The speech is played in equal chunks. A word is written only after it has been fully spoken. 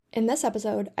In this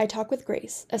episode, I talk with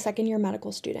Grace, a second-year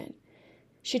medical student.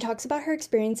 She talks about her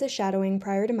experiences shadowing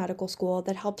prior to medical school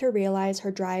that helped her realize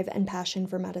her drive and passion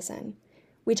for medicine.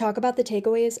 We talk about the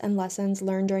takeaways and lessons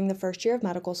learned during the first year of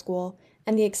medical school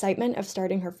and the excitement of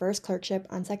starting her first clerkship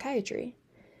on psychiatry.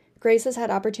 Grace has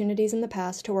had opportunities in the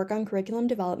past to work on curriculum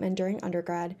development during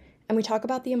undergrad, and we talk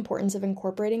about the importance of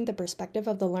incorporating the perspective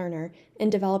of the learner in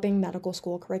developing medical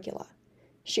school curricula.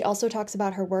 She also talks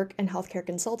about her work in healthcare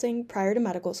consulting prior to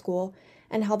medical school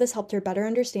and how this helped her better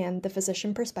understand the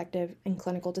physician perspective in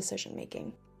clinical decision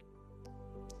making.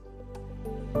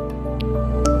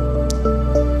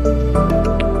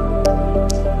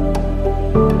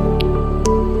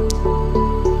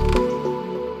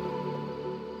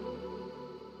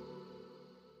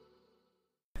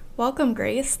 Welcome,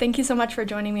 Grace. Thank you so much for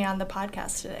joining me on the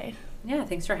podcast today. Yeah,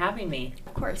 thanks for having me.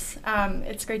 Of course.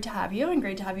 It's great to have you and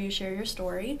great to have you share your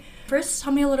story. First,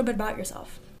 tell me a little bit about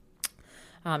yourself.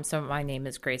 So my name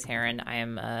is Grace Heron. I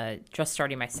am just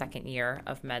starting my second year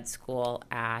of med school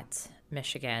at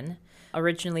Michigan.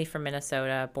 Originally from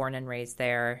Minnesota, born and raised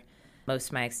there. Most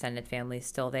of my extended family is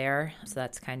still there, so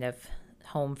that's kind of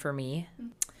home for me.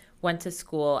 Went to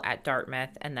school at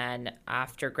Dartmouth, and then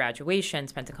after graduation,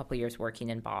 spent a couple years working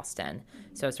in Boston.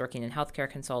 So I was working in healthcare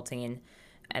consulting,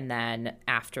 and then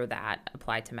after that,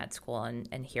 applied to med school,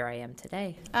 and here I am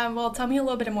today. Well, tell me a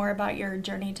little bit more about your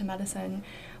journey to medicine.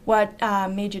 What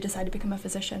made you decide to become a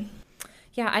physician?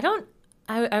 Yeah,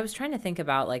 I was trying to think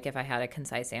about like if I had a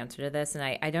concise answer to this, and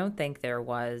I don't think there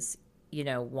was,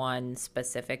 one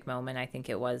specific moment. I think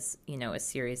it was, a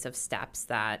series of steps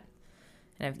that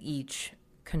kind of each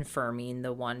confirming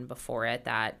the one before it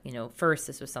that, first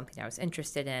this was something I was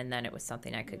interested in, then it was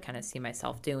something I could kind of see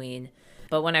myself doing.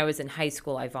 But when I was in high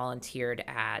school, I volunteered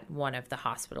at one of the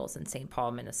hospitals in St.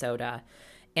 Paul, Minnesota,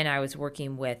 and I was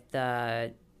working with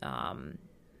the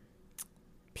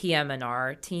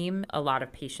PM&R team, a lot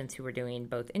of patients who were doing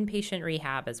both inpatient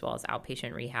rehab as well as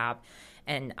outpatient rehab.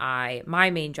 And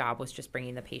my main job was just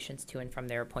bringing the patients to and from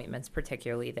their appointments,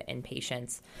 particularly the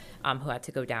inpatients who had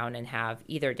to go down and have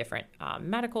either different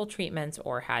medical treatments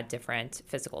or had different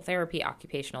physical therapy,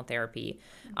 occupational therapy,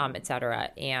 et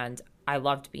cetera. And I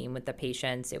loved being with the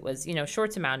patients. It was,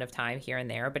 short amount of time here and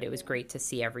there, but it was great to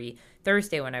see every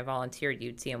Thursday when I volunteered,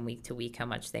 you'd see them week to week how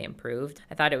much they improved.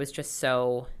 I thought it was just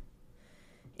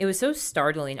it was so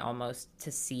startling almost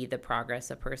to see the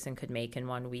progress a person could make in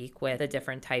 1 week with the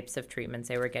different types of treatments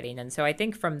they were getting. And so I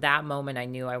think from that moment, I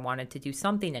knew I wanted to do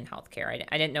something in healthcare.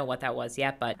 I didn't know what that was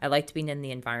yet, but I liked being in the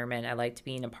environment. I liked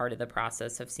being a part of the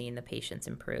process of seeing the patients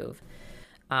improve.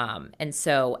 And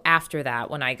so after that,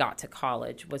 when I got to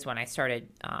college was when I started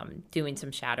doing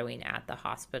some shadowing at the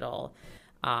hospital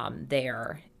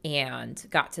there and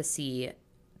got to see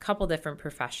couple different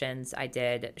professions. I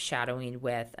did shadowing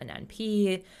with an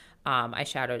NP. I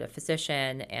shadowed a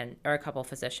physician or a couple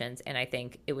physicians. And I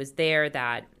think it was there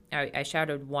that I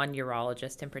shadowed one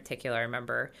urologist in particular, I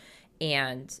remember.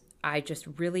 And I just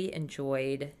really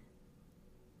enjoyed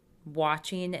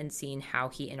watching and seeing how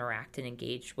he interacted and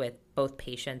engaged with both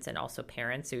patients and also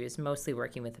parents. So he was mostly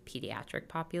working with a pediatric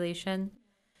population.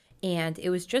 And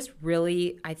it was just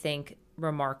really, I think,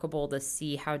 remarkable to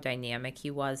see how dynamic he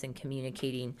was in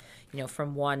communicating,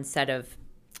 from one set of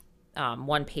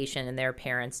one patient and their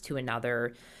parents to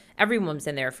another. Everyone's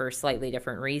in there for a slightly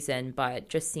different reason, but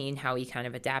just seeing how he kind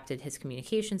of adapted his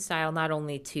communication style, not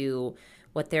only to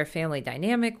what their family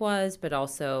dynamic was, but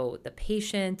also the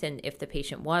patient and if the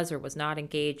patient was or was not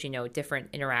engaged, different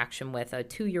interaction with a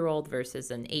 2-year-old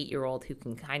versus an 8-year-old who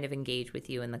can kind of engage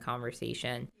with you in the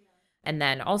conversation. And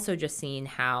then also just seeing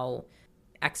how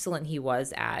excellent he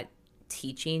was at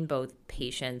teaching both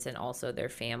patients and also their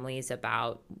families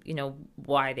about,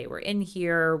 why they were in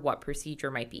here, what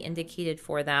procedure might be indicated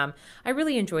for them. I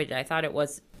really enjoyed it. I thought it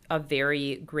was a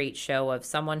very great show of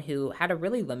someone who had a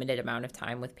really limited amount of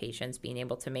time with patients, being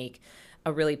able to make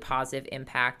a really positive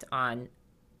impact on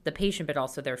the patient, but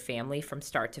also their family from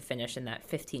start to finish in that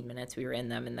 15 minutes we were in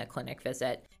them in the clinic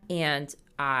visit. And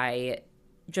I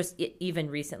just even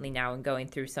recently now and going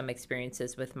through some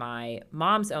experiences with my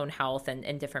mom's own health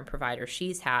and different providers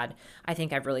she's had, I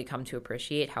think I've really come to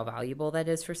appreciate how valuable that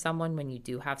is for someone when you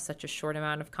do have such a short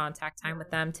amount of contact time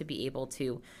with them to be able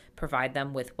to provide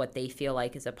them with what they feel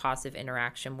like is a positive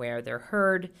interaction where they're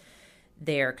heard,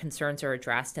 their concerns are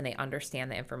addressed, and they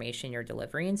understand the information you're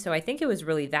delivering. So I think it was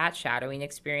really that shadowing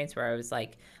experience where I was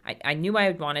like, I knew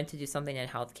I wanted to do something in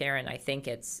healthcare, and I think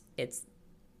it's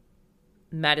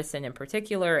medicine in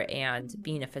particular and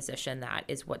being a physician, that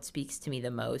is what speaks to me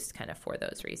the most, kind of for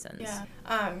those reasons.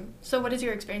 Yeah. So what has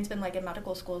your experience been like in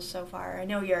medical schools so far? I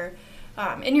know you're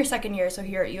in your second year, so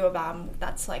here at U of M,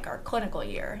 that's like our clinical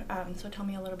year. So tell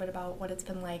me a little bit about what it's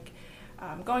been like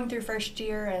going through first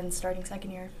year and starting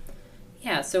second year.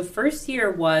 Yeah, so first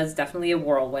year was definitely a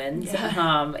whirlwind,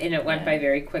 and it went by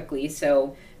very quickly.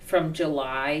 So from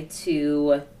July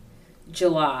to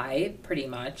July, pretty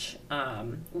much,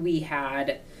 we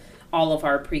had all of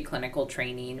our preclinical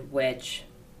training, which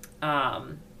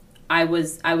I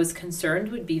was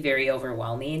concerned would be very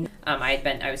overwhelming.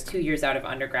 I was 2 years out of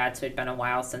undergrad, so it'd been a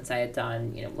while since I had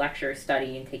done lecture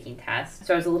studying, taking tests.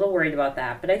 So I was a little worried about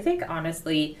that. But I think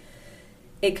honestly,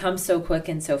 it comes so quick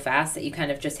and so fast that you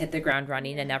kind of just hit the ground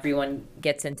running, and everyone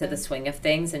gets into the swing of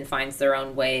things and finds their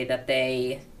own way that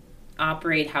they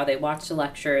operate, how they watch the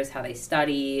lectures, how they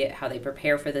study, how they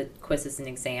prepare for the quizzes and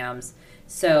exams.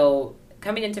 So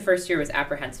coming into first year was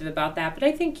apprehensive about that, but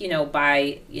I think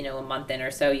by a month in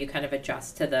or so, you kind of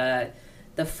adjust to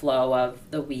the flow of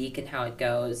the week and how it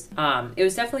goes. It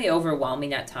was definitely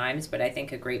overwhelming at times, but I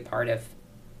think a great part of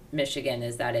Michigan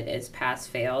is that it is pass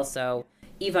fail. So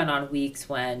even on weeks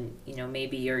when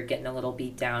maybe you're getting a little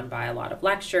beat down by a lot of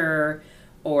lecture,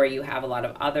 or you have a lot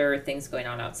of other things going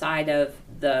on outside of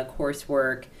the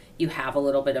coursework, you have a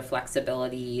little bit of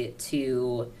flexibility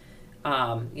to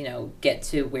get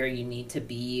to where you need to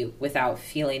be without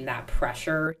feeling that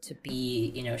pressure to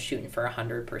be shooting for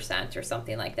 100% or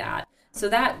something like that. So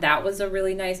that was a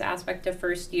really nice aspect of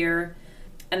first year.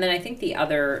 And then I think the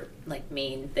other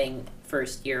main thing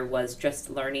first year was just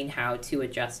learning how to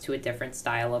adjust to a different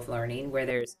style of learning where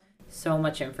there's so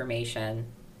much information,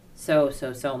 so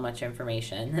much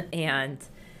information, and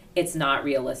it's not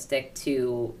realistic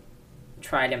to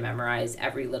try to memorize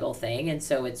every little thing. And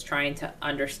so it's trying to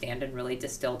understand and really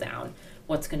distill down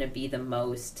what's going to be the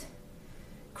most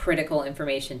critical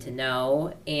information to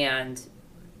know, and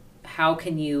how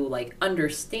can you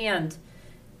understand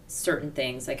certain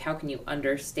things, how can you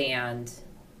understand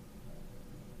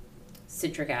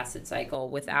citric acid cycle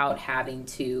without having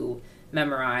to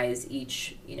memorize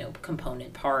each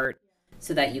component part,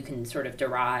 so that you can sort of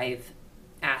derive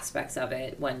aspects of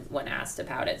it when asked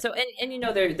about it. So and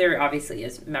there obviously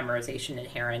is memorization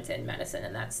inherent in medicine,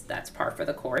 and that's par for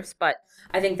the course, but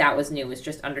I think that was new, was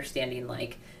just understanding,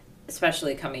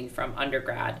 especially coming from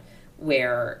undergrad,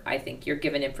 where I think you're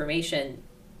given information,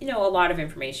 a lot of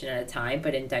information at a time,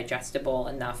 but in digestible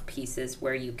enough pieces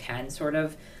where you can sort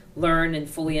of learn and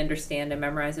fully understand and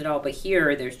memorize it all. But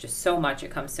here, there's just so much,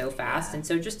 it comes so fast. And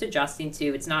so just adjusting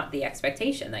to, it's not the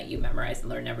expectation that you memorize and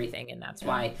learn everything, and that's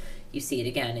why you see it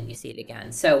again and you see it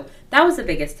again. So that was the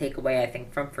biggest takeaway, I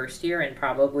think, from first year. And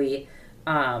probably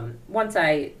once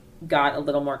I got a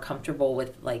little more comfortable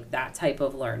with that type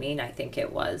of learning, I think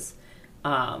it was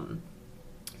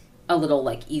a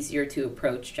little easier to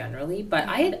approach generally. But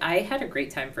I had a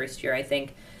great time first year. I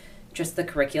think just the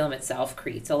curriculum itself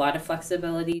creates a lot of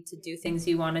flexibility to do things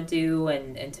you want to do,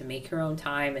 and to make your own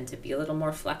time, and to be a little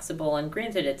more flexible. And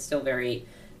granted, it's still very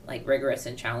rigorous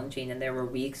and challenging, and there were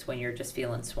weeks when you're just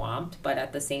feeling swamped, but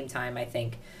at the same time, I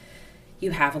think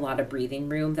you have a lot of breathing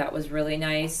room that was really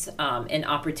nice, and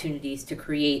opportunities to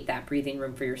create that breathing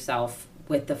room for yourself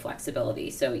with the flexibility.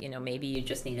 So, maybe you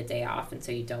just need a day off, and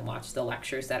so you don't watch the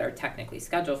lectures that are technically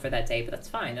scheduled for that day, but that's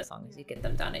fine as long as you get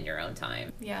them done in your own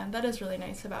time. Yeah, that is really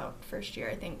nice about first year,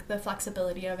 I think, the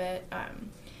flexibility of it.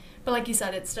 But like you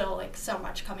said, it's still so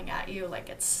much coming at you.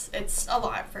 It's a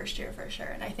lot first year for sure.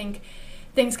 And I think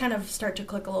things kind of start to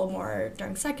click a little more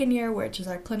during second year, which is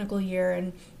our clinical year,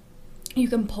 and you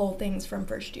can pull things from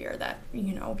first year that,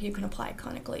 you can apply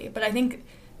clinically. But I think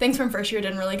things from first year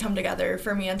didn't really come together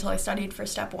for me until I studied for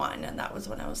step one, and that was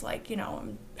when I was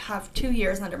have 2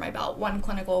 years under my belt, one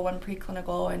clinical, one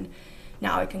preclinical, and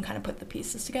now I can kind of put the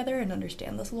pieces together and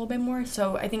understand this a little bit more.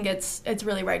 So I think it's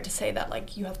really right to say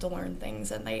that you have to learn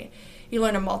things, and you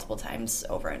learn them multiple times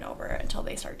over and over until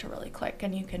they start to really click,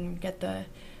 and you can get the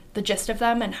gist of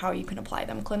them, and how you can apply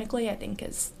them clinically, I think,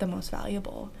 is the most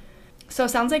valuable. So it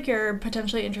sounds like you're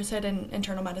potentially interested in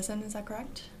internal medicine, is that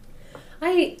correct?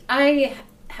 I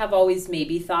have always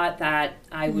maybe thought that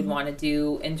I would want to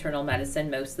do internal medicine,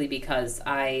 mostly because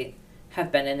I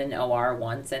have been in an OR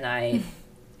once, and I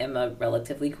am a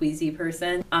relatively queasy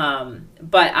person.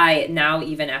 But I now,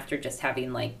 even after just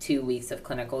having 2 weeks of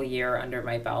clinical year under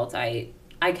my belt, I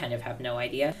kind of have no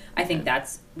idea. I think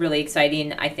that's really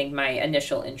exciting. I think my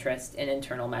initial interest in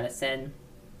internal medicine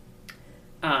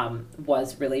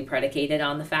was really predicated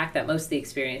on the fact that most of the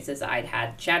experiences I'd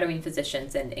had shadowing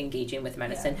physicians and engaging with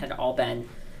medicine had all been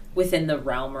within the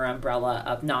realm or umbrella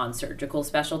of non-surgical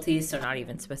specialties, so not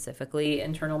even specifically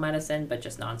internal medicine, but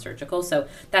just non-surgical. So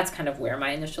that's kind of where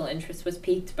my initial interest was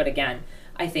piqued. But again,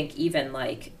 I think even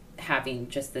like having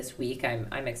just this week,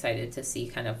 I'm excited to see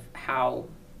kind of how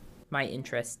my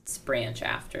interests branch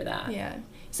after that. Yeah.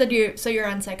 So you're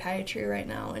on psychiatry right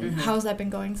now, and how's that been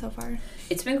going so far?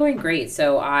 It's been going great.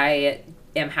 So I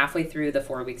am halfway through the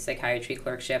 4-week psychiatry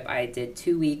clerkship. I did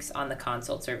 2 weeks on the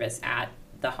consult service at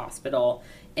the hospital,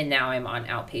 and now I'm on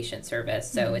outpatient service.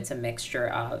 So it's a mixture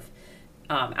of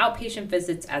outpatient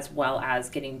visits as well as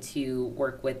getting to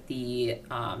work with the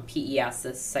PES,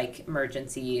 the psych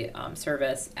emergency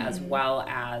service, as well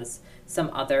as some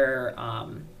other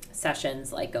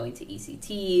sessions like going to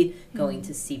ECT, going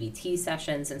to CBT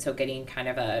sessions, and so getting kind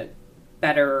of a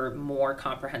better, more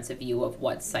comprehensive view of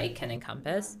what psych can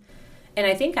encompass. And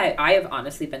I think I have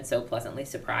honestly been so pleasantly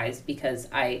surprised because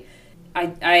I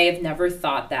have never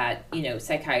thought that,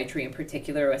 psychiatry in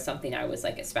particular was something I was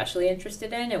like especially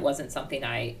interested in. It wasn't something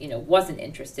I, wasn't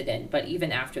interested in. But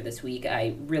even after this week,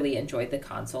 I really enjoyed the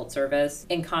consult service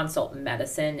and consult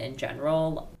medicine in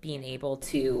general, being able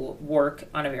to work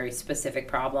on a very specific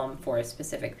problem for a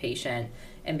specific patient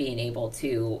and being able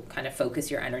to kind of focus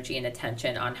your energy and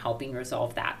attention on helping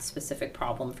resolve that specific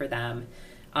problem for them.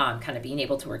 Kind of being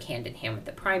able to work hand in hand with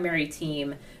the primary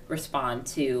team, respond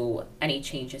to any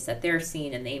changes that they're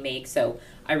seeing and they make. So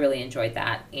I really enjoyed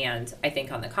that. And I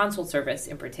think on the consult service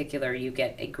in particular, you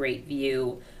get a great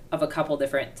view of a couple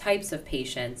different types of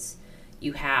patients.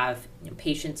 You have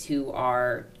patients who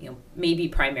are maybe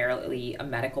primarily a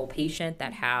medical patient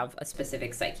that have a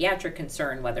specific psychiatric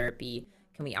concern, whether it be,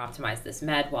 can we optimize this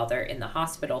med while they're in the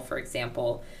hospital, for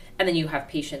example. And then you have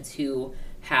patients who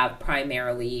have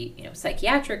primarily,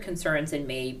 psychiatric concerns and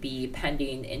may be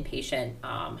pending inpatient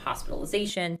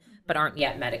hospitalization, but aren't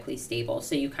yet medically stable.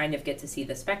 So you kind of get to see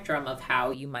the spectrum of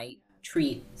how you might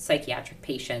treat psychiatric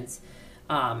patients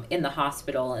in the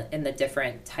hospital and the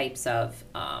different types of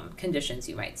conditions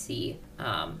you might see.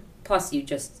 Plus you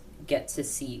just get to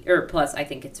see, plus I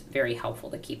think it's very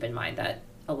helpful to keep in mind that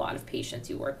a lot of patients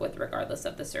you work with, regardless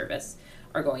of the service,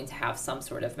 are going to have some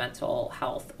sort of mental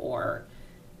health or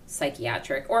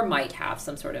psychiatric, or might have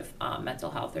some sort of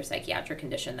mental health or psychiatric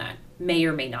condition that may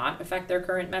or may not affect their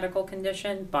current medical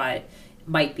condition, but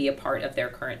might be a part of their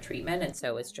current treatment. And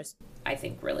so it's just, I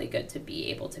think, really good to be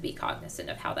able to be cognizant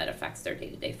of how that affects their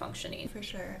day-to-day functioning. For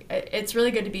sure. It's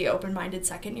really good to be open-minded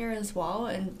second year as well,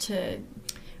 and to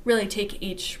really take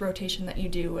each rotation that you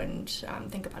do and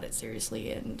think about it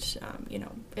seriously. And,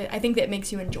 I think that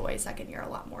makes you enjoy second year a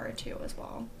lot more too as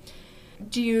well.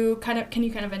 Can you kind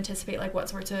of anticipate like what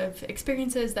sorts of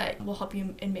experiences that will help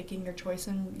you in making your choice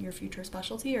in your future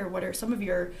specialty, or what are some of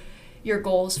your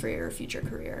goals for your future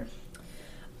career?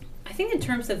 I think in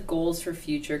terms of goals for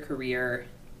future career,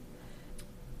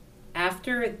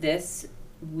 after this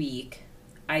week,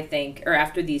 or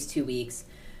after these 2 weeks,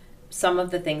 some of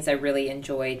the things I really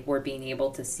enjoyed were being able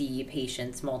to see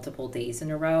patients multiple days in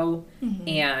a row.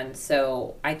 And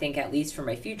so I think at least for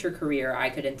my future career, I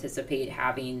could anticipate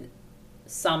having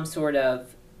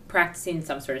practicing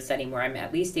some sort of setting where I'm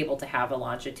at least able to have a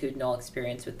longitudinal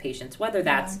experience with patients, whether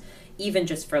that's even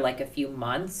just for like a few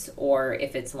months or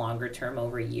if it's longer term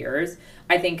over years.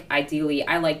 I think ideally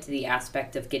I liked the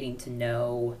aspect of getting to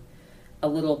know a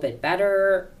little bit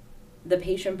better the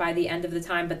patient by the end of the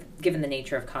time, but given the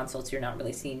nature of consults, you're not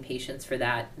really seeing patients for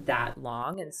that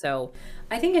long. And so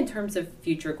I think in terms of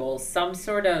future goals, some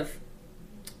sort of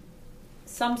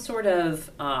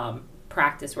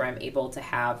practice where I'm able to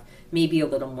have maybe a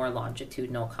little more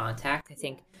longitudinal contact. I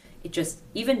think it just,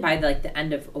 even by like the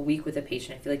end of a week with a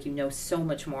patient, I feel like you know so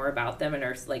much more about them and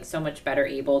are like so much better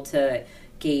able to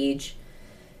gauge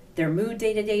their mood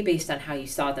day to day based on how you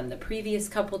saw them the previous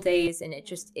couple days. And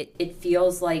it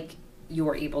feels like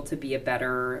you're able to be a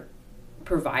better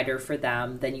provider for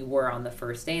them than you were on the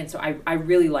first day. And so I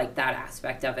really like that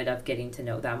aspect of it, of getting to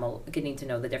know them, getting to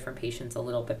know the different patients a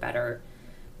little bit better.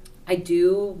 I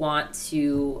do want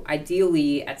to,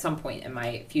 ideally, at some point in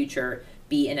my future,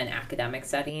 be in an academic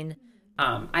setting.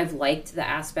 I've liked the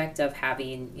aspect of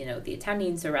having, the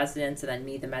attendings, the residents, and then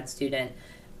me, the med student,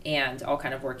 and all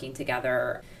kind of working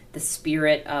together. The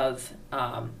spirit of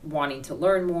wanting to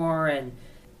learn more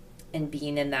and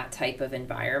being in that type of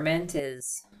environment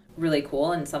is really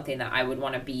cool and something that I would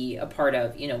want to be a part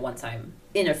of, once I'm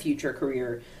in a future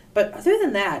career. But other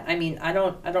than that, I mean, I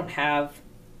don't have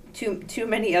too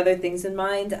many other things in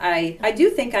mind. I do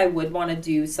think I would want to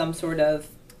do some sort of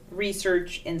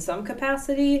research in some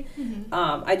capacity.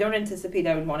 I don't anticipate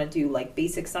I would want to do like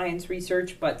basic science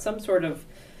research, but some sort of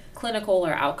clinical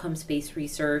or outcomes-based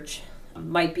research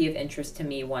might be of interest to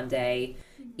me one day.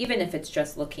 even if it's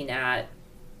just looking at,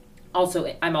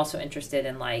 I'm also interested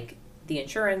in like the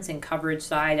insurance and coverage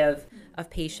side of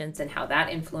patients and how that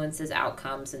influences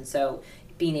outcomes. And so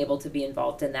being able to be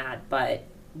involved in that, but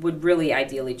would really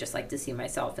ideally just like to see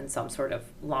myself in some sort of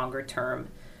longer term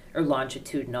or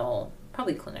longitudinal,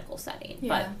 probably clinical setting.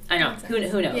 But I know, who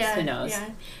knows? Yeah, who knows? Yeah.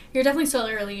 You're definitely still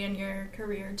early in your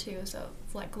career too, so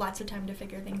it's like lots of time to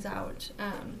figure things out.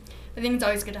 I think it's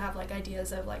always good to have like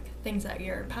ideas of like things that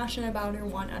you're passionate about or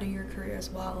want out of your career as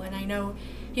well. And I know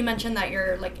you mentioned that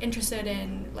you're like interested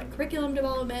in like curriculum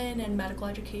development and medical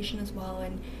education as well.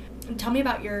 And tell me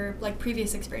about your like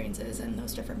previous experiences in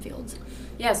those different fields.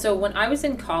 Yeah, so when I was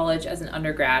in college as an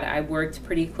undergrad, I worked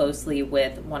pretty closely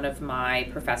with one of my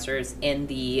professors in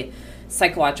the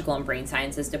psychological and brain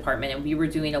sciences department, and we were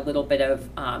doing a little bit of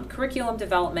curriculum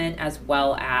development as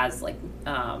well as like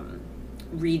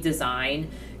redesign,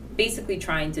 basically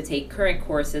trying to take current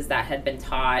courses that had been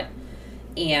taught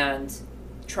and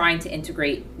trying to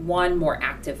integrate one, more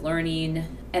active learning,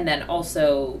 and then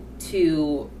also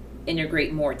to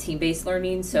integrate more team-based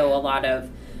learning. So a lot of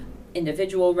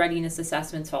individual readiness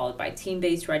assessments followed by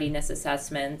team-based readiness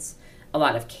assessments, a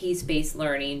lot of case-based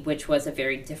learning, which was a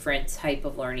very different type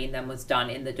of learning than was done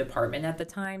in the department at the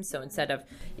time. So instead of,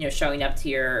 showing up to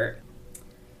your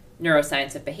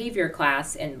neuroscience of behavior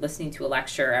class and listening to a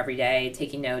lecture every day,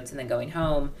 taking notes, and then going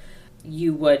home,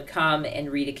 you would come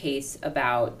and read a case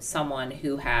about someone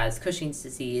who has Cushing's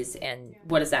disease and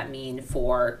what does that mean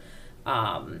for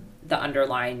the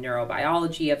underlying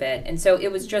neurobiology of it. And so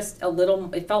it was just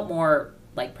it felt more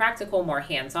like practical, more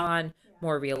hands-on,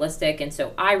 more realistic. And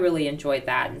so I really enjoyed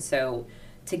that. And so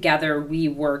together we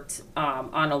worked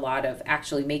on a lot of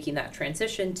actually making that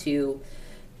transition to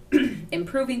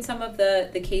improving some of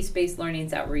the case-based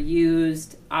learnings that were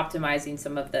used, optimizing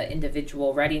some of the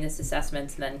individual readiness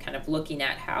assessments, and then kind of looking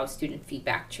at how student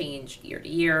feedback changed year to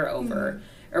year over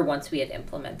or once we had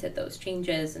implemented those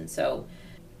changes. And so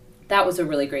that was a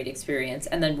really great experience.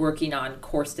 And then working on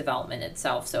course development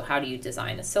itself. So how do you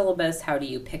design a syllabus? How do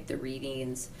you pick the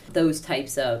readings? Those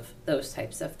types of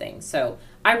things. So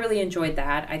I really enjoyed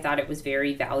that. I thought it was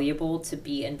very valuable to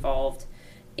be involved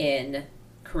in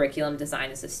curriculum design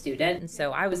as a student. And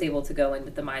so I was able to go in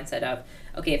with the mindset of,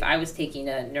 okay, if I was taking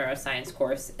a neuroscience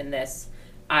course in this,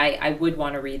 I would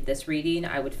want to read this reading.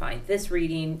 I would find this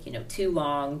reading, too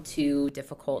long, too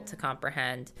difficult to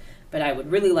comprehend, but I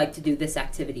would really like to do this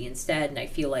activity instead. And I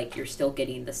feel like you're still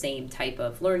getting the same type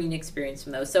of learning experience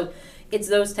from those. So it's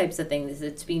those types of things.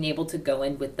 It's being able to go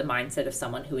in with the mindset of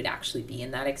someone who would actually be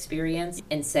in that experience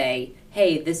and say,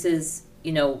 hey, this is,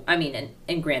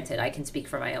 and granted, I can speak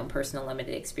from my own personal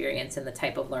limited experience and the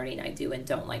type of learning I do and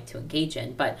don't like to engage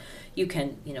in, but you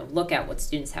can, look at what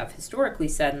students have historically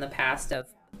said in the past of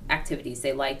activities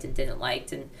they liked and didn't like,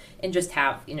 and just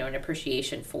have, an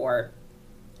appreciation for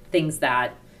things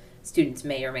that students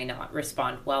may or may not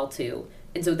respond well to.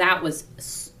 And so that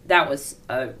was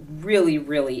a really,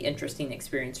 really interesting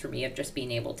experience for me of just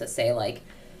being able to say, like,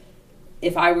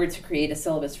 if I were to create a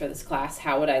syllabus for this class,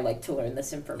 how would I like to learn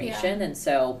this information? Yeah. And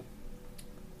so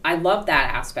I love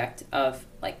that aspect of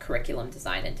like curriculum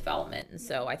design and development. And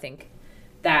so I think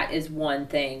that is one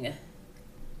thing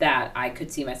that I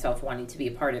could see myself wanting to be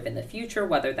a part of in the future,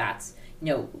 whether that's,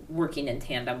 working in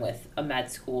tandem with a med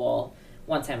school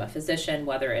once I'm a physician,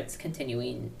 whether it's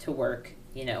continuing to work,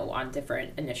 on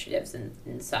different initiatives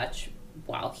and such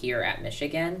while here at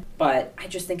Michigan. But I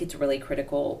just think it's really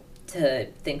critical to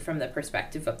think from the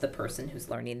perspective of the person who's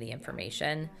learning the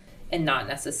information and not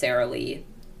necessarily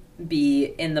be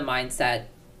in the mindset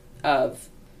of,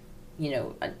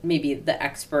 maybe the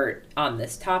expert on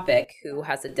this topic who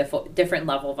has a different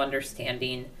level of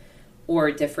understanding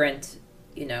or different,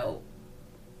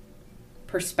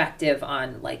 perspective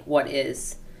on like what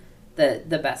is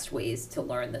the best ways to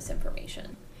learn this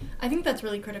information. I think that's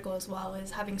really critical as well,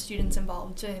 is having students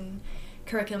involved in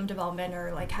curriculum development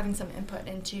or like having some input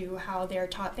into how they're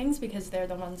taught things, because they're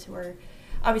the ones who are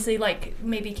obviously like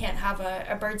maybe can't have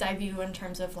a bird's eye view in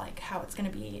terms of like how it's going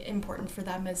to be important for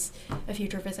them as a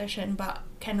future physician, but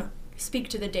can speak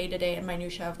to the day-to-day and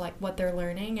minutia of like what they're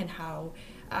learning and how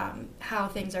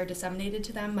things are disseminated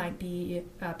to them might be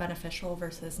beneficial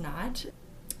versus not.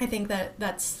 I think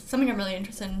that's something I'm really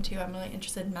interested in too. I'm really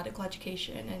interested in medical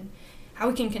education and how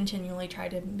we can continually try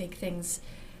to make things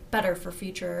better for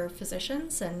future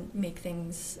physicians and make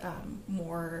things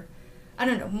more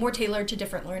tailored to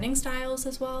different learning styles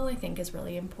as well, I think is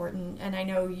really important. And I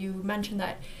know you mentioned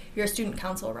that you're a student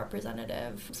council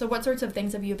representative. So what sorts of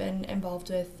things have you been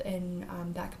involved with in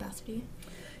that capacity?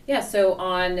 Yeah, so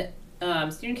on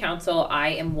student council, I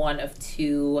am one of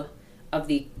two of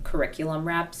the curriculum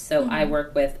reps. So I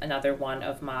work with another one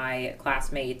of my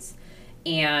classmates,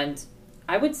 and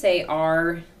I would say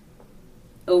our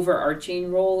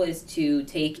overarching role is to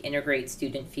integrate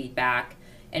student feedback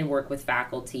and work with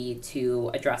faculty to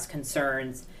address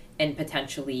concerns and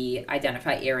potentially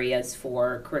identify areas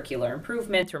for curricular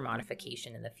improvement or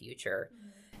modification in the future.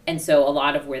 And so a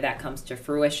lot of where that comes to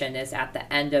fruition is at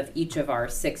the end of each of our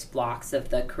 6 blocks of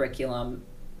the curriculum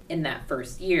in that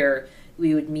first year,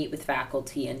 we would meet with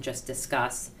faculty and just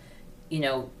discuss,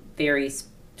 very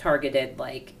targeted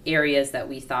like areas that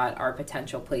we thought are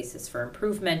potential places for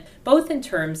improvement, both in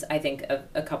terms, I think, of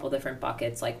a couple different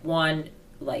buckets. Like one,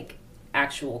 like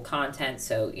actual content.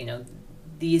 So,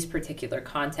 these particular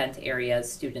content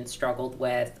areas students struggled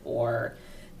with, or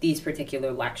these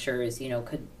particular lectures,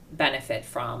 could benefit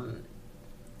from,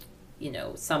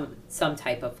 some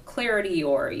type of clarity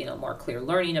or, more clear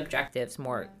learning objectives,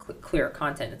 more clear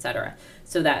content, etc.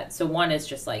 So one is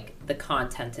just like the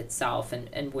content itself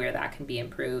and where that can be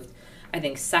improved. I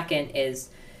think second is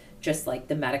just like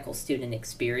the medical student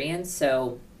experience.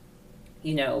 So,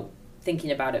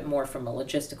 thinking about it more from a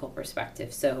logistical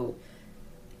perspective. So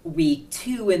week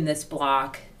 2 in this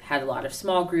block had a lot of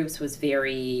small groups, was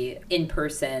very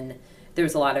in-person. There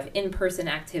was a lot of in-person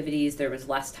activities. There was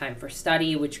less time for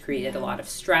study, which created a lot of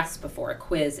stress before a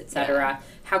quiz, etc. Yeah.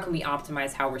 How can we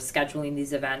optimize how we're scheduling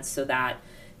these events so that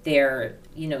they're,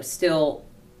 we're still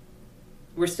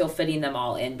fitting them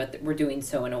all in, but we're doing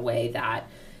so in a way that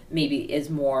maybe is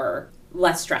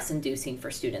less stress-inducing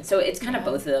for students. So it's kind of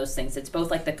both of those things. It's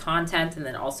both like the content and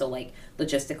then also like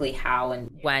logistically how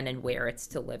and when and where it's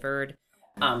delivered,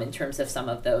 in terms of some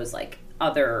of those like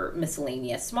other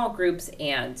miscellaneous small groups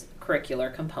and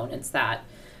curricular components that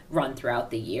run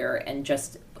throughout the year, and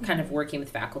just kind of working with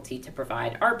faculty to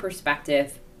provide our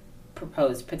perspective,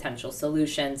 propose potential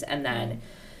solutions, and then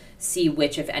see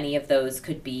which, if any of those,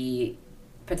 could be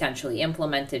potentially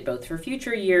implemented both for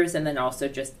future years and then also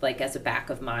just like as a back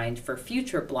of mind for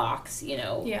future blocks,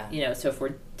 so if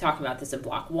we're talking about this in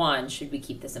block 1, should we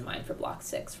keep this in mind for block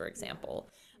 6, for example?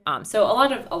 So a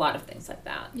lot of things like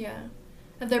that. Yeah.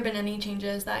 Have there been any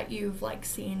changes that you've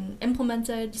seen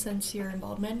implemented since your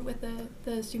involvement with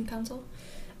the student council?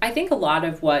 I think a lot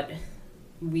of what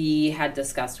we had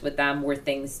discussed with them were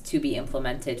things to be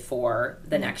implemented for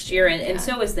the next year. And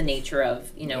so is the nature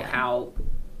of, how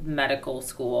medical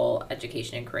school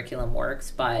education and curriculum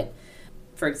works. But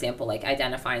for example, like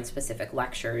identifying specific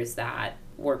lectures that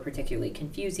were particularly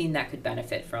confusing that could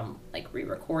benefit from like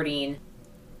re-recording,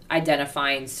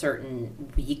 identifying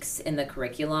certain weeks in the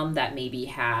curriculum that maybe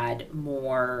had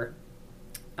more,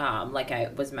 like I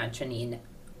was mentioning,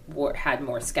 had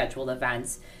more scheduled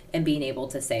events, and being able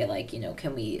to say like,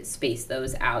 can we space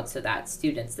those out so that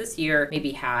students this year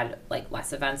maybe had like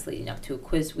less events leading up to a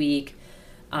quiz week.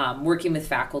 Working with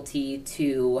faculty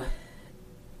to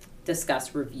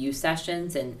discuss review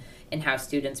sessions and how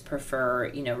students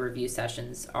prefer, review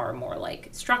sessions are more like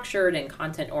structured and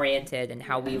content oriented, and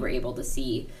how we were able to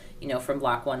see, from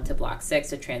block 1 to block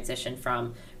 6, a transition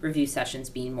from review sessions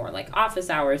being more like office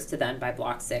hours to then by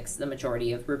block 6, the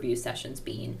majority of review sessions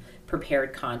being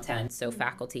prepared content. So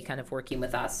faculty kind of working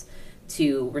with us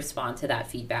to respond to that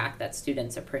feedback that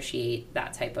students appreciate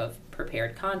that type of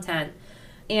prepared content.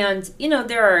 And,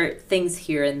 there are things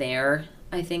here and there,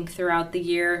 I think, throughout the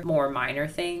year, more minor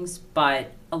things,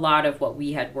 but a lot of what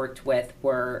we had worked with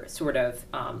were sort of,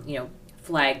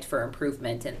 flagged for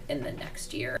improvement in the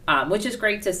next year, which is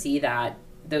great to see that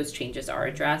those changes are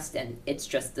addressed. And it's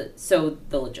just so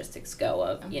the logistics go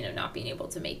of, not being able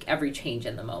to make every change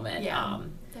in the moment. Yeah,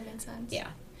 that makes sense. Yeah.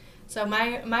 So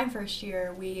my first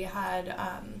year, we had...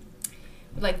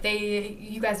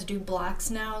 you guys do blocks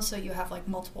now, so you have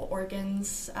multiple organ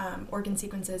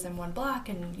sequences in one block,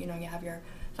 and you have your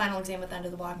final exam at the end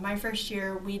of the block. My first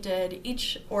year, we did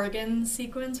each organ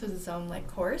sequence was its own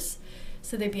course,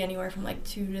 so they'd be anywhere from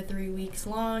 2 to 3 weeks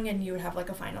long, and you would have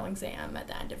a final exam at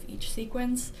the end of each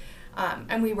sequence,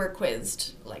 and we were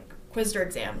quizzed or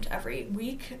examined every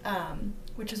week,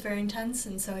 which was very intense.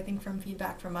 And so I think from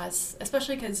feedback from us,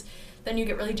 especially because then you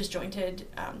get really disjointed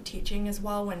teaching as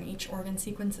well when each organ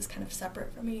sequence is kind of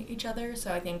separate from each other.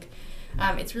 So I think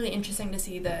it's really interesting to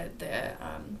see the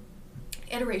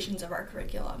iterations of our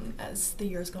curriculum as the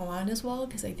years go on as well,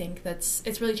 because I think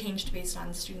it's really changed based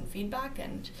on student feedback,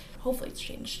 and hopefully it's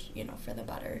changed for the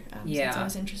better. So it's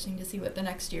always interesting to see what the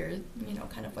next year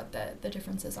kind of what the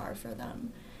differences are for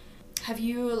them. Have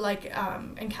you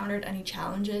encountered any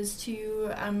challenges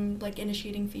to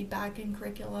initiating feedback in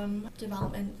curriculum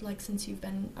development since you've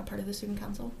been a part of the student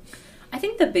council? I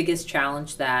think the biggest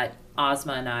challenge that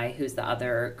Ozma and I, who's the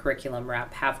other curriculum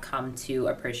rep, have come to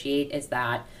appreciate is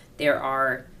that there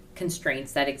are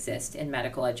constraints that exist in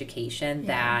medical education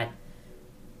that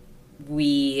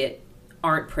we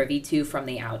aren't privy to from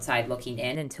the outside looking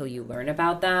in until you learn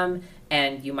about them,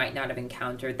 and you might not have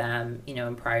encountered them,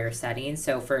 in prior settings.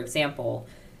 So for example,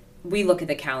 we look at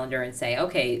the calendar and say,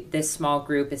 okay, this small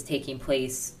group is taking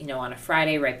place, on a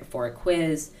Friday right before a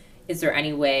quiz. Is there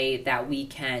any way that we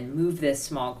can move this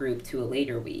small group to a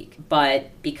later week?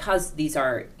 But because these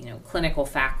are, clinical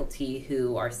faculty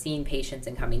who are seeing patients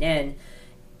and coming in,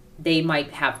 they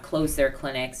might have closed their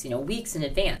clinics, weeks in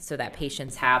advance so that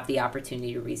patients have the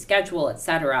opportunity to reschedule, et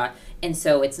cetera. And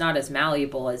so it's not as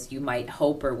malleable as you might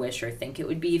hope or wish or think it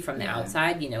would be from the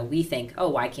outside. We think, oh,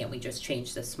 why can't we just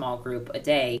change this small group a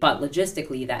day? But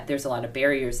logistically, that there's a lot of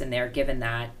barriers in there, given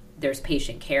that there's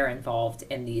patient care involved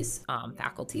in these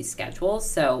faculty schedules.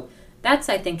 So that's,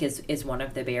 I think, is one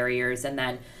of the barriers. And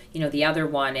then, the other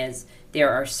one is there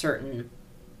are certain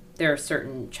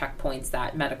checkpoints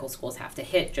that medical schools have to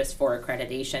hit just for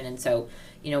accreditation. And so,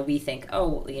 we think,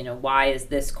 oh, why is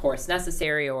this course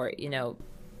necessary? Or,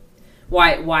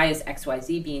 why is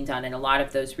XYZ being done? And a lot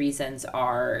of those reasons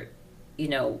are,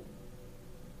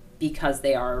 because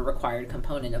they are a required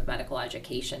component of medical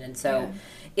education. And so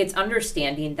it's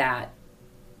understanding that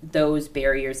those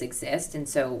barriers exist. And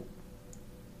so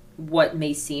what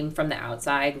may seem from the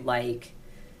outside like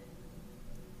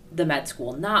the med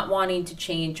school not wanting to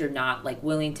change or not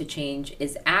willing to change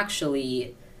is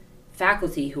actually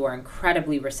faculty who are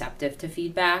incredibly receptive to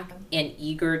feedback and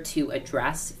eager to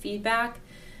address feedback,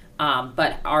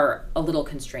 but are a little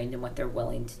constrained in what they're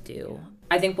willing to do.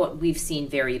 I think what we've seen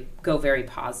go very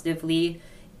positively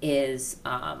is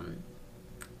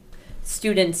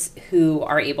students who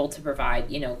are able to provide,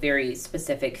 very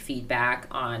specific feedback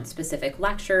on specific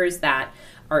lectures that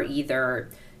are either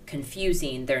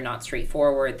confusing, they're not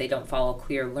straightforward, they don't follow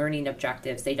clear learning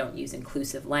objectives, they don't use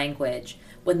inclusive language.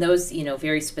 When those,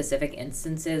 very specific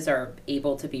instances are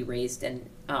able to be raised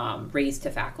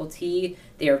to faculty,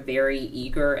 they are very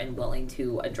eager and willing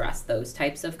to address those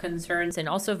types of concerns and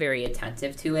also very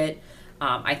attentive to it.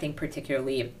 I think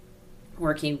particularly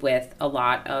working with a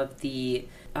lot of the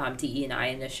DE&I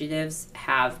initiatives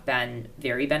have been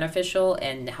very beneficial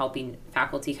in helping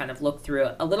faculty kind of look through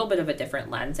a little bit of a different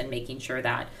lens and making sure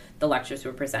that the lectures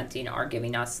we're presenting are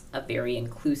giving us a very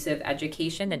inclusive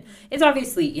education. And it's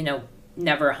obviously,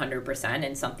 never 100%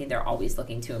 and something they're always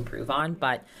looking to improve on.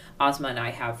 But Ozma and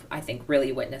I have, I think,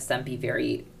 really witnessed them be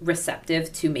very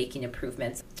receptive to making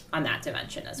improvements on that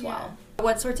dimension as well.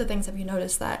 What sorts of things have you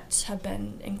noticed that have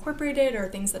been incorporated or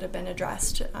things that have been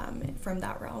addressed from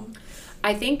that realm?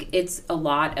 I think it's a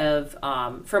lot of,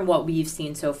 from what we've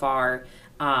seen so far,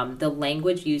 the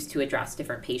language used to address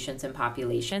different patients and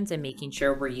populations and making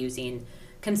sure we're using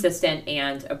consistent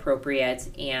and appropriate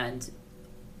and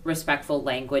respectful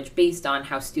language based on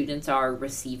how students are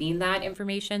receiving that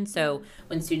information. So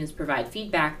when students provide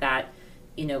feedback that,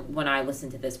 when I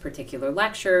listened to this particular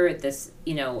lecture, this,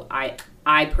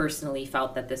 I personally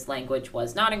felt that this language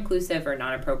was not inclusive or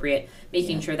not appropriate,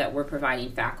 making sure that we're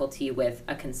providing faculty with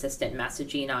a consistent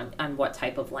messaging on what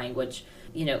type of language,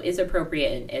 is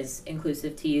appropriate and is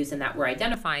inclusive to use, and that we're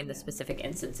identifying the specific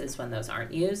instances when those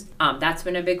aren't used. That's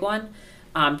been a big one,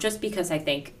 just because I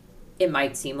think it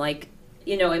might seem like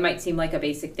a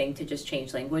basic thing to just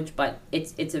change language, but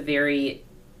it's a very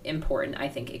important, I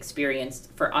think, experience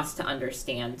for us to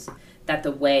understand that the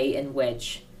way in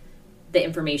which the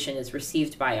information is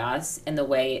received by us and the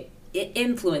way it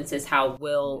influences how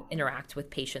we'll interact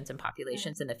with patients and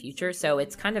populations in the future. So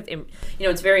it's kind of,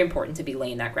 it's very important to be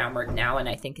laying that groundwork now. And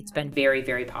I think it's been very,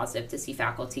 very positive to see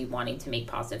faculty wanting to make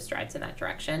positive strides in that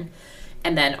direction.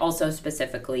 And then also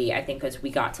specifically, I think as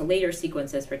we got to later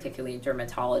sequences, particularly in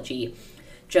dermatology,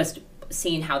 just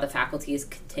seeing how the faculty is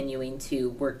continuing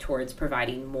to work towards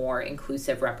providing more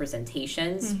inclusive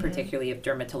representations, particularly of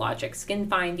dermatologic skin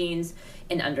findings,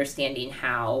 and understanding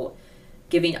how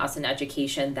giving us an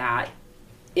education that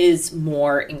is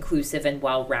more inclusive and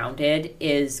well-rounded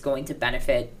is going to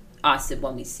benefit us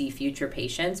when we see future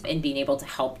patients and being able to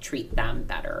help treat them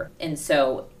better. And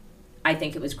so I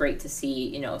think it was great to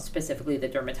see, specifically the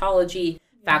dermatology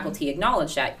faculty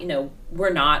acknowledge that,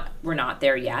 we're not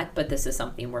there yet, but this is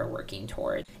something we're working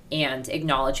toward, and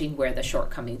acknowledging where the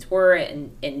shortcomings were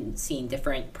and seeing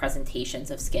different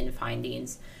presentations of skin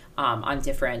findings on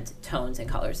different tones and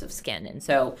colors of skin. And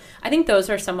so I think those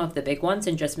are some of the big ones,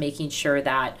 and just making sure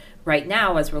that right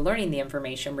now, as we're learning the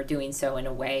information, we're doing so in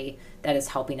a way that is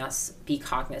helping us be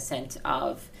cognizant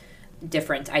of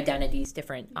different identities,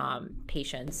 different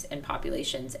patients and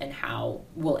populations, and how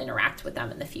we'll interact with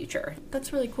them in the future.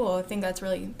 That's really cool. I think that's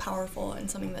really powerful and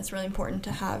something that's really important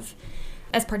to have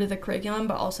as part of the curriculum,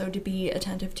 but also to be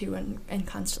attentive to and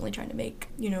constantly trying to make,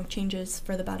 changes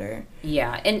for the better.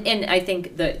 Yeah, and I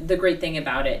think the great thing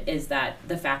about it is that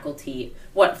the faculty,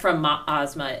 what from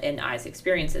Ozma and I's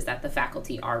experience, is that the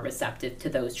faculty are receptive to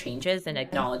those changes and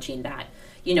acknowledging that,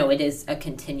 it is a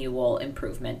continual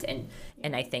improvement.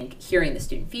 And I think hearing the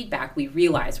student feedback, we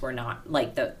realize we're not,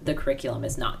 like, the curriculum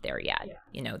is not there yet.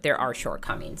 There are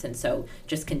shortcomings. And so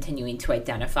just continuing to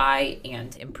identify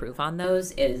and improve on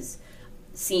those is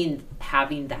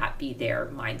having that be their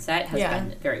mindset has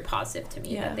been very positive to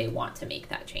me, that they want to make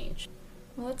that change.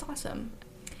 Well, that's awesome.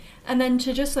 And then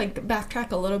to just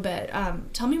backtrack a little bit,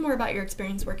 tell me more about your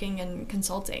experience working in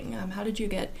consulting. How did you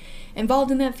get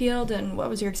involved in that field, and what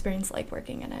was your experience like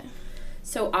working in it?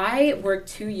 So I worked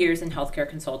 2 years in healthcare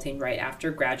consulting right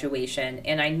after graduation,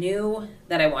 and I knew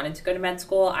that I wanted to go to med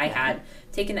school. I had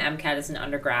taken the MCAT as an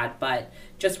undergrad, but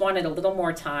just wanted a little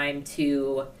more time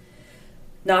to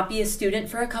not be a student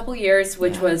for a couple years,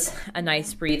 which was a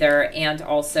nice breather, and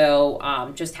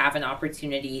also just have an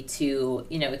opportunity to,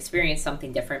 experience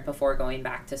something different before going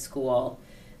back to school.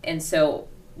 And so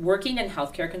working in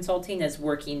healthcare consulting is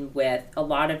working with a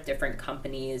lot of different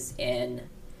companies in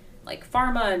like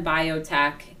pharma and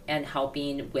biotech, and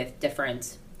helping with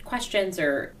different questions,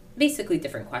 or basically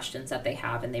different questions that they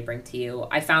have and they bring to you.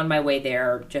 I found my way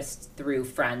there just through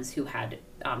friends who had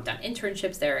done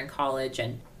internships there in college,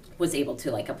 and was able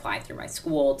to apply through my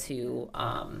school to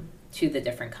the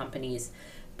different companies.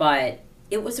 But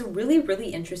it was a really, really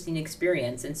interesting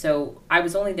experience. And so I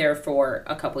was only there for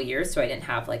a couple years, so I didn't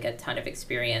have a ton of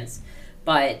experience.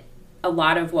 But a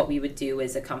lot of what we would do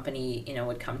is a company,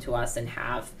 would come to us and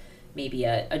have maybe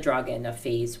a drug in a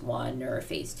phase 1 or a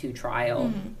phase 2 trial.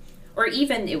 Mm-hmm. Or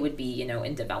even it would be,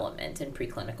 in development and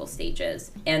preclinical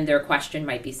stages. And their question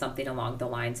might be something along the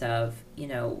lines of,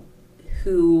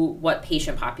 what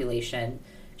patient population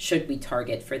should we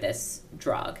target for this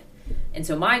drug? And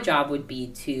so my job would be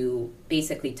to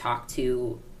basically talk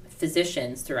to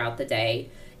physicians throughout the day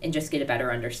and just get a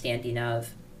better understanding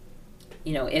of,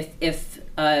 if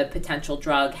a potential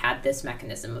drug had this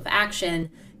mechanism of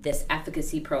action, this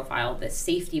efficacy profile, this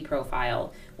safety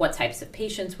profile, what types of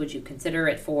patients would you consider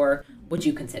it for? Would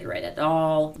you consider it at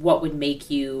all? What would make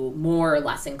you more or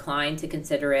less inclined to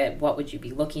consider it? What would you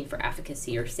be looking for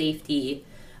efficacy or safety?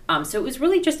 So it was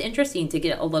really just interesting to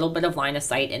get a little bit of line of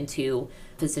sight into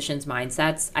physicians'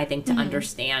 mindsets, I think, to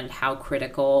understand how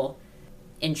critical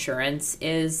insurance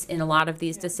is in a lot of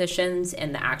these decisions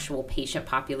and the actual patient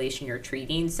population you're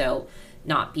treating. So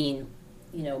not being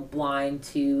blind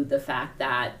to the fact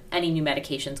that any new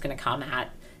medication is going to come at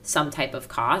some type of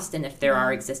cost. And if there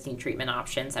are existing treatment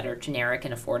options that are generic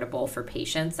and affordable for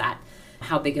patients, that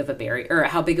how big of a barrier or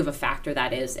how big of a factor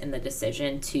that is in the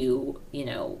decision to,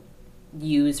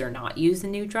 use or not use a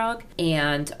new drug.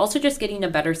 And also just getting a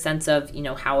better sense of,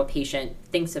 how a patient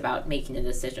thinks about making a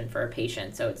decision for a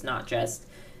patient. So it's not just,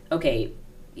 okay,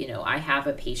 I have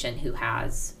a patient who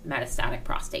has metastatic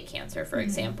prostate cancer, for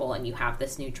example, and you have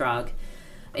this new drug.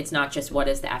 It's not just what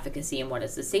is the efficacy and what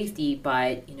is the safety,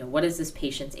 but, what is this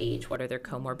patient's age? What are their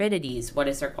comorbidities? What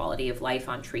is their quality of life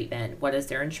on treatment? What is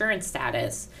their insurance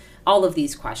status? All of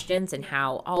these questions, and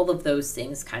how all of those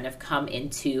things kind of come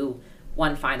into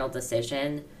one final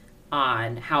decision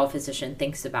on how a physician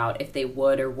thinks about if they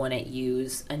would or wouldn't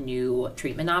use a new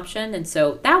treatment option. And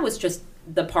so that was just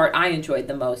the part I enjoyed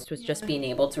the most, was just being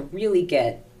able to really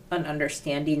get an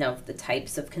understanding of the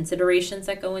types of considerations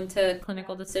that go into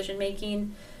clinical decision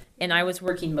making. And I was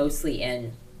working mostly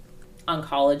in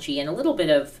oncology and a little bit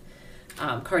of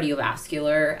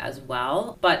cardiovascular as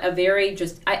well, but a very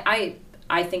just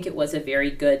I think it was a very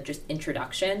good just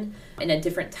introduction and a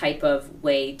different type of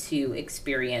way to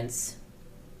experience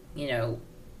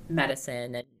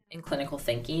medicine and clinical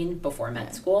thinking before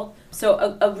med school.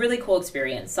 So a really cool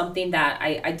experience, something that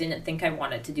I didn't think I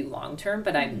wanted to do long term,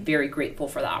 but I'm very grateful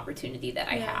for the opportunity that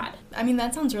I had. I mean,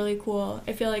 that sounds really cool.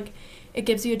 I feel like it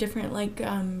gives you a different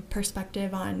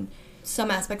perspective on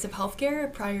some aspects of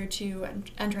healthcare prior to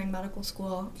entering medical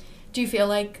school. Do you feel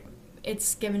like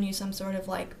it's given you some sort of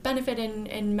benefit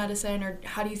in medicine, or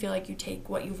how do you feel like you take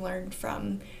what you've learned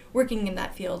from working in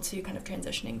that field to kind of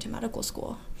transitioning to medical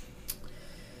school?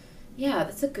 Yeah,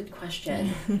 that's a good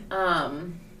question.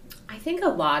 I think a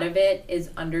lot of it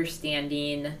is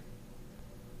understanding,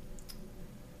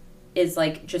 is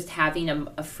just having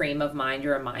a frame of mind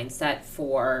or a mindset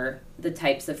for the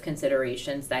types of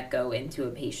considerations that go into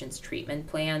a patient's treatment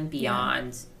plan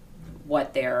beyond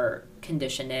what their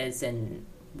condition is and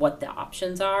what the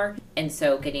options are. And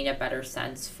so getting a better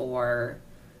sense for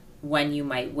when you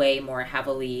might weigh more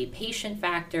heavily patient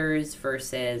factors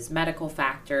versus medical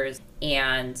factors,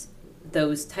 and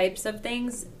those types of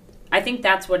things. I think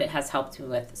that's what it has helped me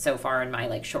with so far in my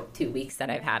like short 2 weeks that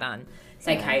I've had on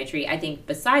psychiatry. I think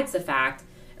besides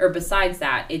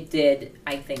that, it did,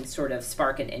 I think, sort of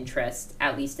spark an interest,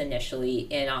 at least initially,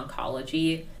 in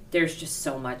oncology. There's just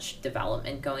so much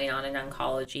development going on in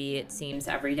oncology, it seems,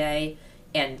 every day.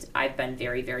 And I've been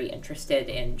very, very interested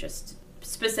in just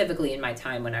specifically in my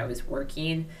time when I was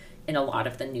working in a lot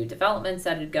of the new developments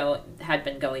that had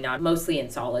been going on, mostly in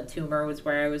solid tumor was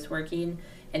where I was working.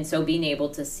 And so being able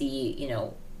to see, you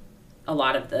know, a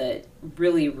lot of the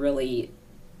really, really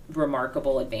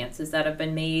remarkable advances that have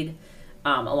been made,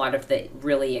 a lot of the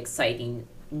really exciting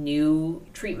new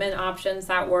treatment options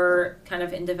that were kind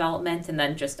of in development, and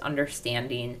then just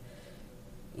understanding,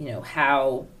 you know,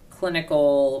 how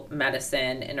clinical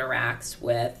medicine interacts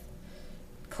with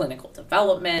clinical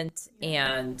development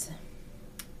and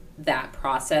that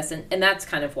process. And that's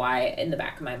kind of why in the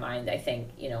back of my mind, I think,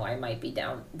 you know, I might be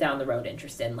down the road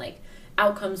interested in like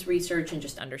outcomes research and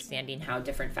just understanding how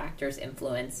different factors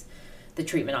influence the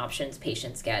treatment options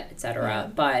patients get, et cetera. Yeah.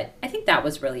 But I think that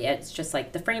was really it. It's just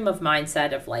like the frame of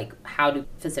mindset of like, how do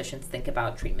physicians think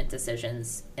about treatment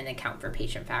decisions and account for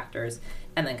patient factors,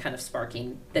 and then kind of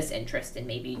sparking this interest in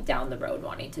maybe down the road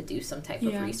wanting to do some type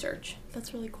of research.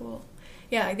 That's really cool.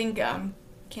 Yeah, I think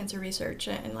cancer research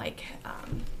and like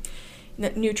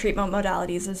new treatment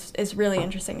modalities is really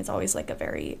interesting. It's always like a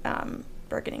very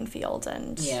burgeoning field,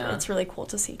 and it's really cool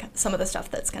to see some of the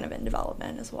stuff that's kind of in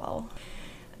development as well.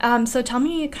 So tell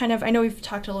me kind of, I know we've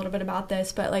talked a little bit about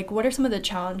this, but like what are some of the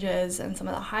challenges and some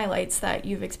of the highlights that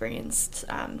you've experienced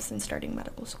since starting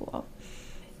medical school?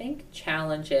 I think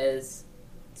challenges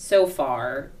so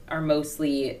far are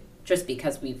mostly just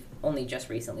because we've only just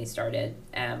recently started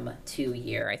M2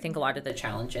 year. I think a lot of the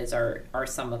challenges are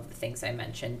some of the things I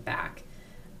mentioned back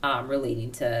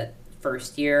relating to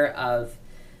first year of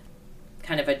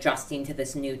kind of adjusting to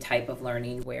this new type of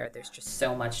learning where there's just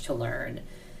so much to learn.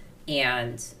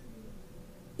 And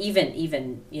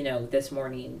even you know, this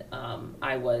morning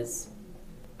I was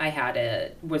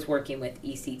working with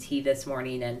ECT this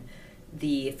morning, and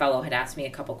the fellow had asked me a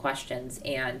couple questions,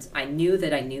 and I knew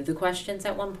that I knew the questions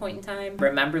at one point in time,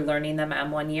 remember learning them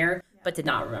M1 year, but did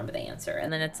not remember the answer.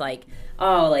 And then it's like,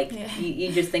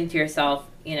 you just think to yourself,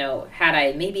 you know, had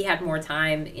I maybe had more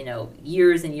time, you know,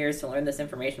 years and years to learn this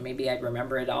information, maybe I'd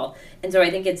remember it all. And so I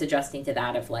think it's adjusting to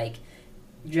that of like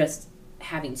just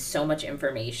having so much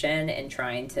information and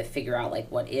trying to figure out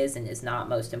like what is and is not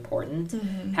most important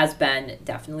has been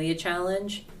definitely a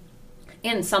challenge,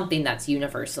 and something that's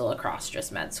universal across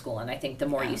just med school. And I think the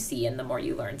more you see and the more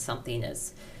you learn something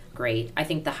is great. I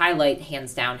think the highlight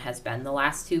hands down has been the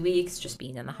last 2 weeks, just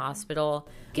being in the hospital,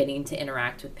 getting to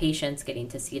interact with patients, getting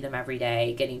to see them every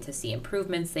day, getting to see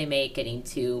improvements they make, getting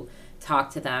to talk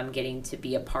to them, getting to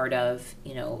be a part of,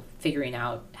 you know, figuring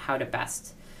out how to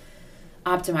best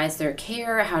optimize their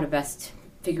care, how to best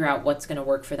figure out what's going to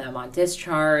work for them on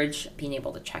discharge, being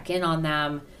able to check in on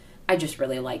them. I just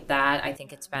really like that. I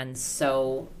think it's been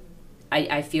so,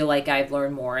 I feel like I've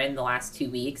learned more in the last 2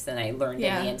 weeks than I learned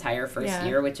in the entire first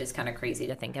year, which is kind of crazy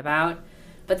to think about.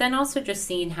 But then also just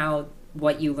seeing how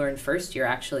what you learned first year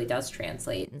actually does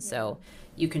translate. And so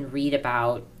you can read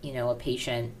about, you know, a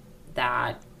patient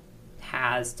that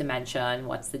has dementia and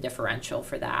what's the differential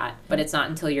for that. But it's not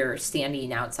until you're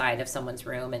standing outside of someone's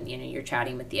room and, you know, you're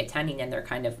chatting with the attending and they're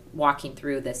kind of walking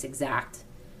through this exact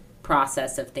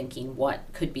process of thinking what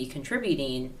could be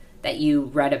contributing that you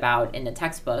read about in a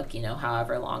textbook, you know,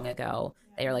 however long ago,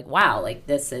 that you're like, wow, like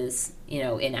this is, you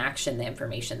know, in action, the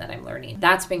information that I'm learning.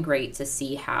 That's been great to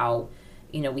see how,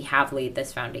 you know, we have laid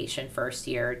this foundation first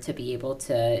year to be able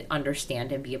to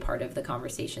understand and be a part of the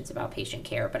conversations about patient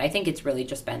care. But I think it's really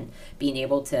just been being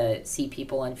able to see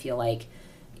people and feel like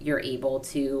you're able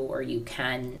to, or you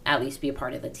can at least be a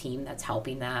part of the team that's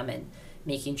helping them, and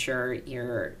making sure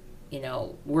you're, you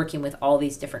know, working with all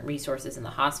these different resources in the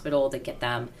hospital to get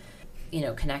them, you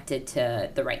know, connected to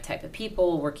the right type of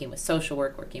people, working with social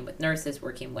work, working with nurses,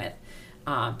 working with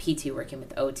PT, working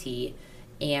with OT,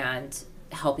 and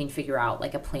helping figure out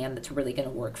like a plan that's really going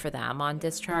to work for them on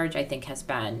discharge, I think has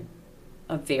been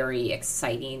a very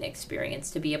exciting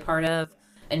experience to be a part of,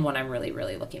 and one I'm really,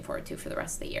 really looking forward to for the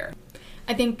rest of the year.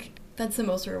 I think that's the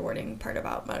most rewarding part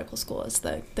about medical school is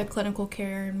the clinical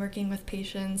care and working with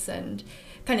patients and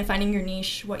kind of finding your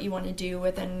niche, what you want to do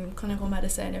within clinical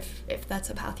medicine, if that's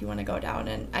a path you want to go down.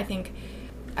 And I think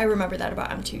I remember that about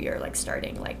M2 year, like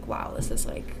starting like, wow, this is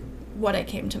like what I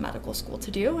came to medical school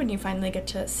to do, and you finally get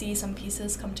to see some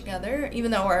pieces come together,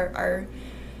 even though our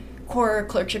core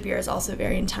clerkship year is also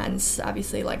very intense,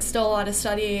 obviously, like still a lot of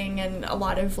studying and a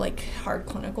lot of like hard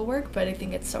clinical work, but I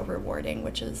think it's so rewarding,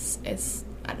 which is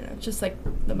I don't know, just like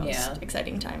the most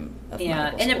exciting time of medical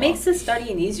and school. it makes the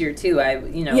studying easier too. I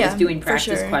was doing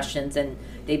practice questions, and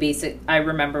I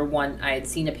remember I had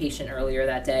seen a patient earlier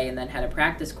that day and then had a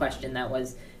practice question that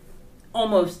was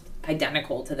almost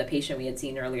identical to the patient we had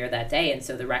seen earlier that day. And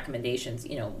so the recommendations,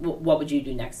 what would you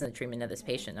do next in the treatment of this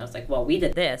patient? And I was like, well, we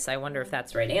did this. I wonder if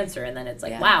that's the right answer. And then it's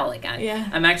like, wow, like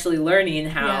I'm actually learning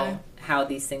how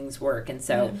these things work. And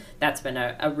so that's been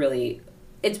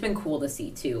it's been cool to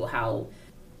see too, how,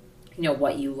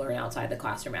 what you learn outside the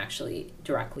classroom actually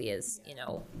directly is,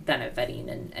 benefiting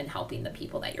and helping the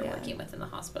people that you're working with in the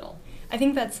hospital. I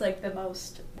think that's like the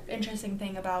most interesting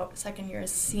thing about second year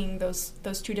is seeing those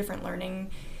two different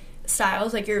learning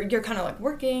styles. Like you're kind of like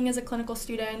working as a clinical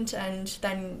student and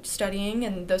then studying,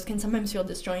 and those can sometimes feel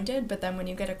disjointed, but then when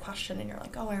you get a question and you're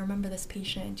like, oh, I remember this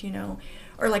patient,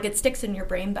 or like it sticks in your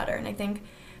brain better. And I think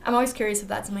I'm always curious if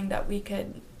that's something that we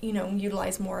could,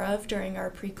 utilize more of during our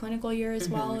preclinical year as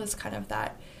well, is kind of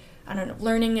that, I don't know,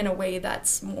 learning in a way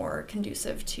that's more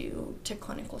conducive to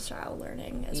clinical style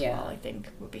learning as well, I think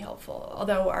would be helpful.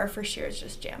 Although our first year is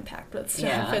just jam-packed with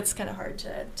stuff, it's kind of hard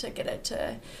to get it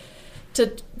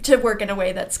to work in a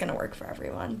way that's going to work for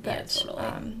everyone. But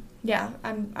totally.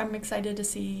 I'm excited to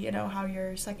see, how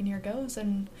your second year goes.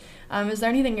 And is there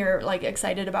anything you're like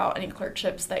excited about, any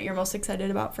clerkships that you're most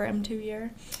excited about for M2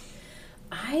 year?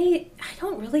 I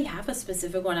don't really have a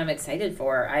specific one I'm excited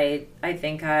for. I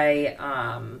think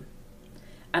I'm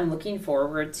looking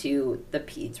forward to the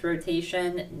peds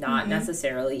rotation, not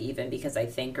necessarily even because I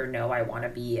think or know I want to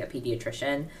be a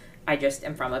pediatrician. I just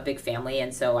am from a big family,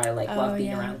 and so I love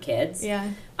being around kids.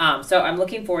 Yeah. So I'm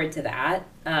looking forward to that.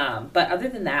 But other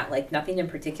than that, like nothing in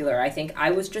particular. I think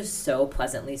I was just so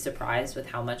pleasantly surprised with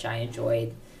how much I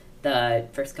enjoyed the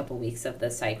first couple weeks of the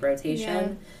psych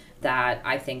rotation that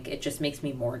I think it just makes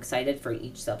me more excited for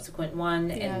each subsequent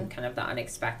one and kind of the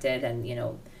unexpected and,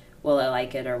 will I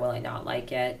like it or will I not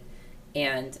like it?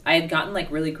 And I had gotten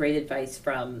like really great advice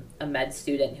from a med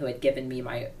student who had given me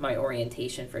my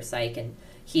orientation for psych, and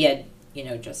he had,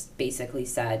 just basically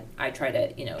said, I try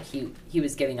to, he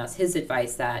was giving us his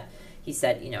advice that he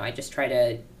said, I just try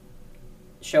to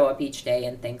show up each day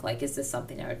and think like, is this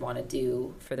something I would want to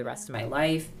do for the rest of my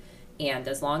life? And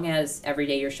as long as every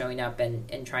day you're showing up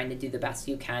and trying to do the best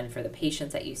you can for the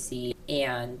patients that you see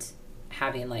and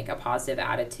having like a positive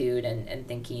attitude and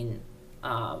thinking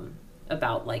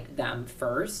about like them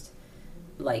first,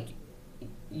 like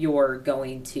you're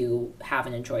going to have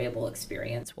an enjoyable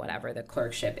experience, whatever the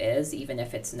clerkship is, even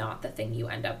if it's not the thing you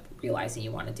end up realizing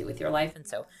you want to do with your life. And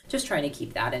so just trying to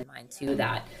keep that in mind too,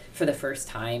 that for the first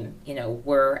time,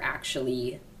 we're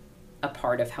actually a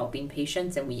part of helping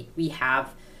patients, and we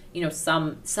have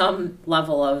some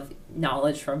level of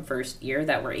knowledge from first year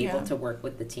that we're able to work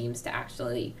with the teams to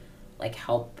actually like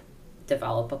help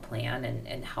develop a plan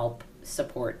and help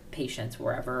support patients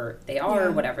wherever they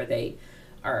are, whatever they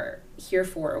are here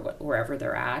for, wherever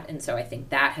they're at. And so I think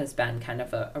that has been kind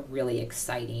of a really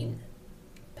exciting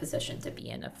position to be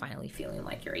in, of finally feeling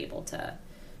like you're able to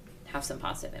have some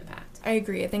positive impact. I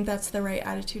agree. I think that's the right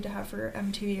attitude to have for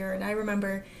M2 year. And I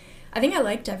remember, I think I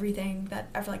liked everything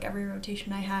every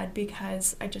rotation I had,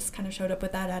 because I just kind of showed up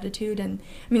with that attitude. And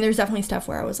I mean, there's definitely stuff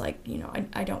where I was like,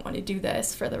 I don't want to do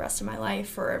this for the rest of my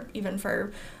life, or even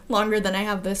for longer than I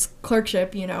have this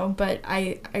clerkship, but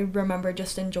I remember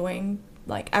just enjoying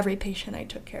like every patient I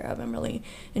took care of and really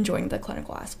enjoying the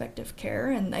clinical aspect of care.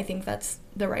 And I think that's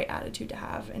the right attitude to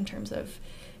have in terms of,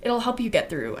 it'll help you get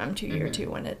through M2 year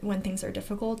too, when things are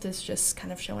difficult, is just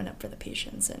kind of showing up for the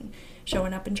patients and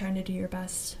showing up and trying to do your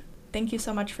best. Thank you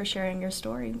so much for sharing your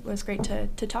story. It was great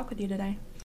to talk with you today.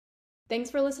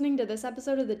 Thanks for listening to this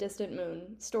episode of The Distant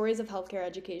Moon, Stories of Healthcare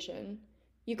Education.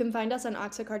 You can find us on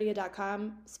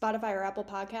oxycardia.com, Spotify or Apple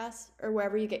Podcasts, or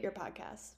wherever you get your podcasts.